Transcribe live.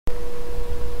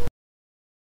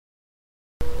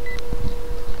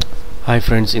Hi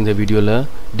friends, in the video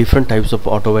different types of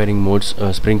auto wiring modes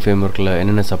Spring framework la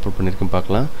enna support pannirukku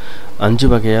paakalam. 5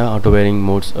 vagaya auto wiring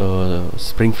modes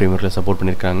Spring framework la support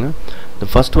pannirukanga. The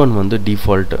first one vandu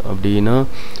default abdina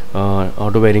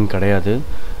auto wiring kadayadu.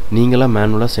 நீங்களா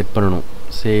மேனுவலா set பண்ணனும்.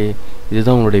 சே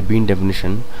இதுதான் உங்களுடைய been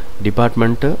definition.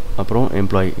 Department அப்புறம்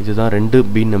employee இதுதான் ரெண்டு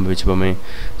been நம்ம வெச்சுப்போமே.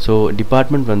 So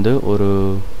department வந்து ஒரு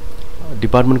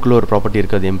டிபார்ட்மெண்ட்குள்ள ஒரு ப்ராப்பர்ட்டி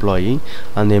இருக்குது, அது எம்ப்ளாயி.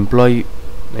 அந்த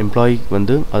எம்ப்ளாயி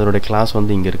வந்து அதோட கிளாஸ்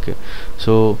வந்து இங்கே இருக்குது.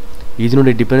 ஸோ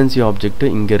இதனுடைய டிபெண்டன்சி ஆப்ஜெக்ட்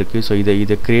இங்கே இருக்குது. ஸோ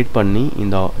இதை க்ரியேட் பண்ணி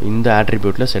இந்த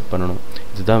ஆட்ரிபியூட்டில் செட் பண்ணணும்.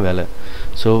 இதுதான் வேலை.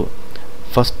 So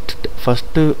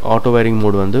first auto wiring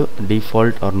mode வந்து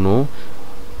டிஃபால்ட் ஆர் நோ.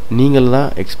 நீங்கள் தான்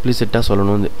எக்ஸ்பிளிசிட்டாக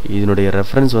சொல்லணும். இதனுடைய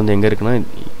ரெஃபரன்ஸ் வந்து எங்கே இருக்குன்னா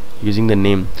using the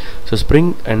name. So spring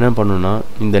என்ன பண்ணணுன்னா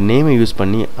இந்த நேமை யூஸ்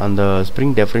பண்ணி அந்த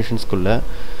ஸ்ப்ரிங் டெஃபினேஷன்ஸ்குள்ளே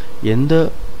எந்த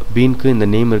பீனுக்கு இந்த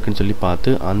நேம் இருக்குன்னு சொல்லி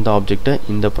பார்த்து அந்த ஆப்ஜெக்டை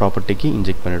இந்த ப்ராப்பர்ட்டிக்கு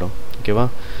இன்ஜெக்ட் பண்ணிடும். ஓகேவா?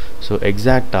 ஸோ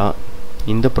எக்ஸாக்டாக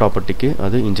இந்த ப்ராப்பர்ட்டிக்கு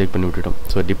அது இன்ஜெக்ட் பண்ணி விட்டுடும்.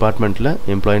 ஸோ டிபார்ட்மெண்ட்டில்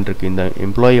எம்ப்ளாயின்னு இருக்குது. இந்த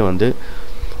எம்ப்ளாயை வந்து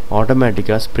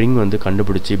ஆட்டோமேட்டிக்காக ஸ்ப்ரிங் வந்து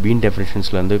கண்டுபிடிச்சி பீன்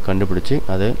டெஃபினேஷன்ஸில் வந்து கண்டுபிடிச்சி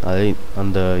அதை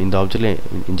இந்த ஆப்ஜெக்டில்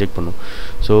இன்ஜெக்ட் பண்ணும்.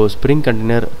 ஸோ ஸ்ப்ரிங்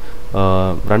கண்டெய்னர்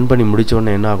ரன் பண்ணி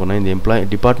முடித்தோடனே என்ன ஆகும்னா இந்த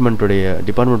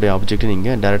டிபார்ட்மெண்ட்டுடைய ஆப்ஜெக்டை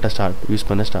நீங்கள் டேரெக்டாக யூஸ்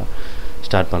பண்ண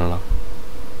ஸ்டார்ட் பண்ணலாம்.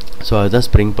 ஸோ அதுதான்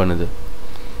ஸ்ப்ரிங் பண்ணுது.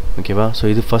 ஓகேவா? ஸோ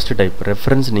இது ஃபஸ்ட்டு டைப்,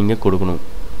 ரெஃபரன்ஸ் நீங்கள் கொடுக்கணும்.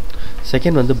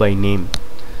 செகண்ட் வந்து பை நேம்.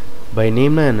 பை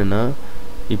நேம்னா என்னென்னா,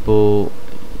 இப்போது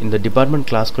இந்த டிபார்ட்மெண்ட்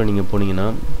கிளாஸ்க்குள்ளே நீங்கள் போனீங்கன்னா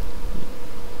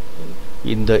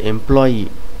இந்த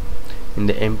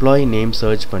எம்ப்ளாயி நேம்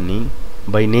சர்ச் பண்ணி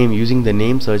by name using the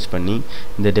name search பண்ணி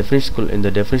இந்த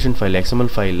டெஃபினிஷன் ஃபைல் XML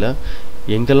ஃபைலில்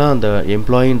எங்கெல்லாம் அந்த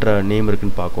எம்ப்ளாயின்ற நேம்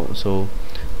இருக்குன்னு பார்க்கும். ஸோ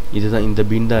இதுதான் இந்த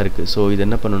பீன் தான் இருக்குது. ஸோ இது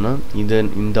என்ன பண்ணுன்னா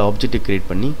இந்த ஆப்ஜெக்டை க்ரியேட்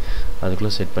பண்ணி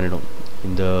அதுக்குள்ளே செட் பண்ணிடும்,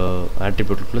 இந்த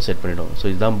ஆட்ரிபியூட்டுக்குள்ளே செட் பண்ணிடும். ஸோ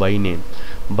இதுதான் பை நேம்.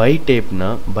 பை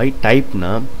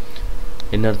டைப்னா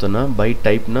என்ன அர்த்தம்னா, by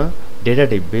டைப்னா data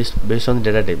type based on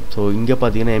data type. So இங்கே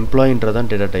பார்த்தீங்கன்னா எம்ப்ளாயின்றதான்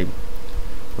டேட்டா டைப்.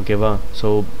 ஓகேவா? ஸோ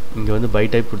இங்கே வந்து பை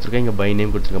டைப் கொடுத்துருக்கேன், இங்கே பை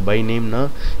நேம் கொடுத்துருக்கேன். பை நேம்னா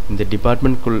இந்த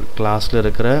டிபார்ட்மெண்ட் கிளாஸில்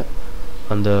இருக்கிற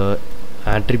அந்த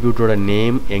ஆட்ரிபியூட்டோட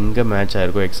நேம் எங்கே மேட்ச்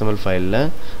ஆகிருக்கோ XML ஃபைலில்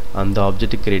அந்த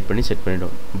ஆப்ஜெக்டை க்ரியேட் பண்ணி செட்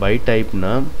பண்ணிவிடும். பை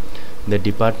டைப்னா இந்த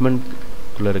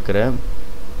டிபார்ட்மெண்ட்குள்ளே இருக்கிற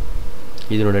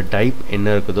இதனோட டைப்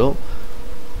என்ன இருக்குதோ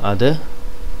அதை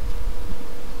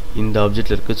இந்த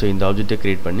ஆப்ஜெக்டில் இருக்குது. ஸோ இந்த ஆப்ஜெக்டை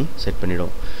க்ரியேட் பண்ணி செட்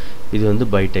பண்ணிவிடும். இது வந்து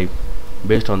by type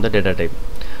based on the data type.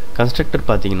 Constructor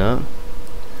பார்த்தீங்கன்னா,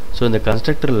 ஸோ இந்த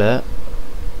கன்ஸ்ட்ரக்டரில்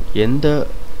எந்த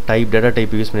டேட்டா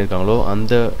டைப் யூஸ் பண்ணியிருக்காங்களோ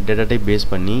அந்த டேட்டா டைப்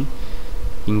பேஸ் பண்ணி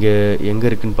இங்கே எங்கே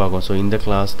இருக்குதுன்னு பார்க்கும். ஸோ இந்த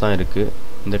கிளாஸ் தான்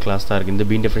இருக்குது, இந்த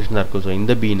பீன் டெஃபினேஷன் தான் இருக்கும். ஸோ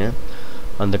இந்த பீனை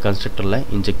அந்த கன்ஸ்ட்ரக்டரில்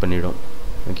இன்ஜெக்ட் பண்ணிவிடும்.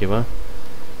 ஓகேவா?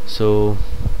 ஸோ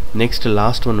நெக்ஸ்ட்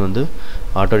லாஸ்ட் ஒன் வந்து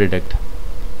ஆட்டோ டிடெக்ட்.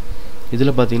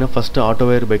 இதில் பார்த்தீங்கன்னா first auto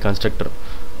wire by constructor.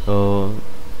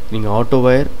 நீங்கள்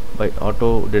ஆட்டோ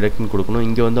டிடெக்ட்னு கொடுக்கணும்.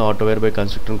 இங்கே வந்து ஆட்டோ வயர் பை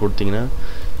கன்ஸ்ட்ரக்டர்னு கொடுத்தீங்கன்னா,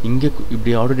 இங்கே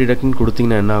இப்படி ஆட்டோ டிடெக்ட்னு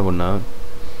கொடுத்தீங்கன்னா என்ன ஆகும்னா,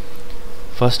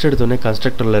 ஃபஸ்ட் எடுத்தோடனே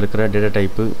கன்ஸ்ட்ரக்டரில் இருக்கிற டேட்டா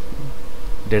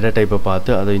டைப்பை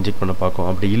பார்த்து அதை இன்ஜெக்ட் பண்ண பார்க்கும்.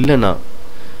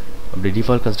 அப்படி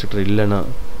டிஃபால்ட் கன்ஸ்ட்ரக்டர் இல்லைன்னா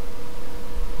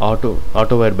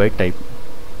auto wire by type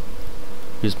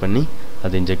use பண்ணி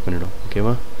அதை இன்ஜெக்ட் பண்ணிவிடும்.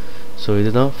 ஓகேவா? ஸோ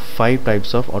இதுதான் 5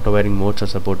 types of auto wiring modes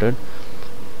R supported.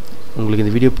 உங்களுக்கு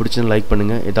இந்த வீடியோ பிடிச்சுன்னு லைக்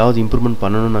பண்ணுங்கள். ஏதாவது இம்ப்ரூவ்மெண்ட்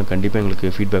பண்ணணும்னா கண்டிப்பாக எங்களுக்கு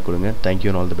ஃபீட்பேக் கொடுங்க. Thank you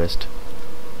and all the best.